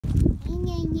How's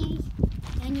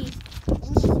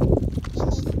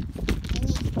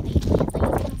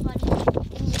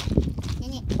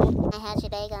your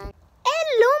day going?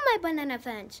 Hello, my banana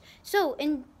fans. So,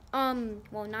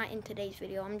 well, not in today's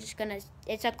video.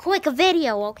 It's a quick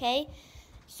video, okay?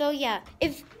 So yeah,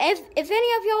 if any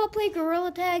of y'all play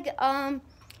Gorilla Tag,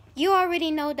 you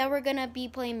already know that we're gonna be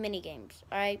playing mini games.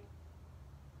 All right.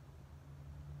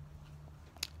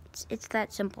 It's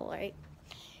that simple, right?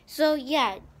 So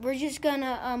yeah, we're just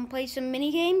gonna play some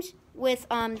mini games with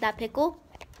that pickle.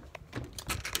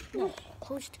 No,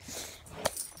 post.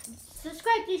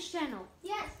 Subscribe to this channel.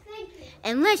 Yes, thank you.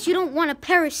 Unless you don't want a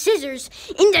pair of scissors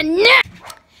in the neck.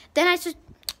 Then I just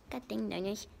that thing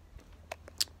nice.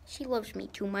 She loves me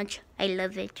too much. I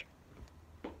love it.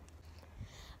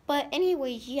 But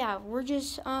anyways, yeah, we're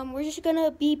just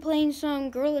gonna be playing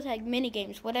some Gorilla Tag mini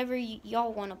games, whatever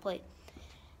y'all wanna play.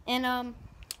 And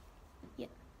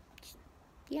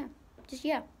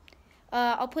yeah.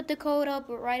 I'll put the code up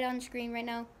right on screen right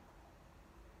now.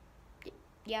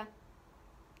 Yeah.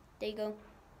 There you go.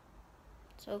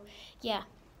 So yeah,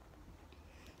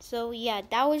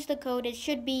 that was the code. It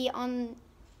should be on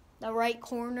the right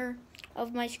corner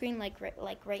of my screen, like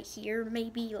right here,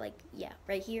 maybe, right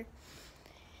here.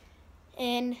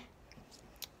 And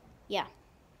yeah.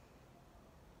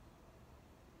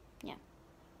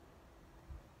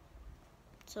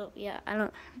 So yeah, I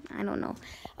don't know.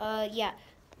 Yeah.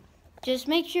 Just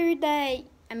make sure that,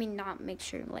 not make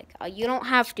sure, you don't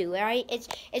have to, all right?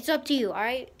 It's up to you, all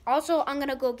right? Also, I'm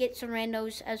gonna go get some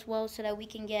randos as well so that we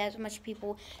can get as much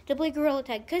people to play Gorilla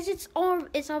Tag, because it's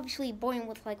obviously boring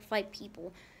with 5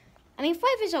 people. 5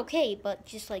 is okay, but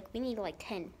just we need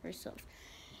 10 or so,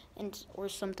 or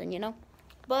something, you know?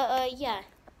 But yeah,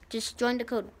 just join the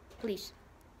code, please.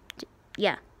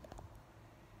 Yeah.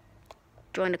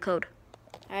 Join the code.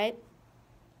 All right?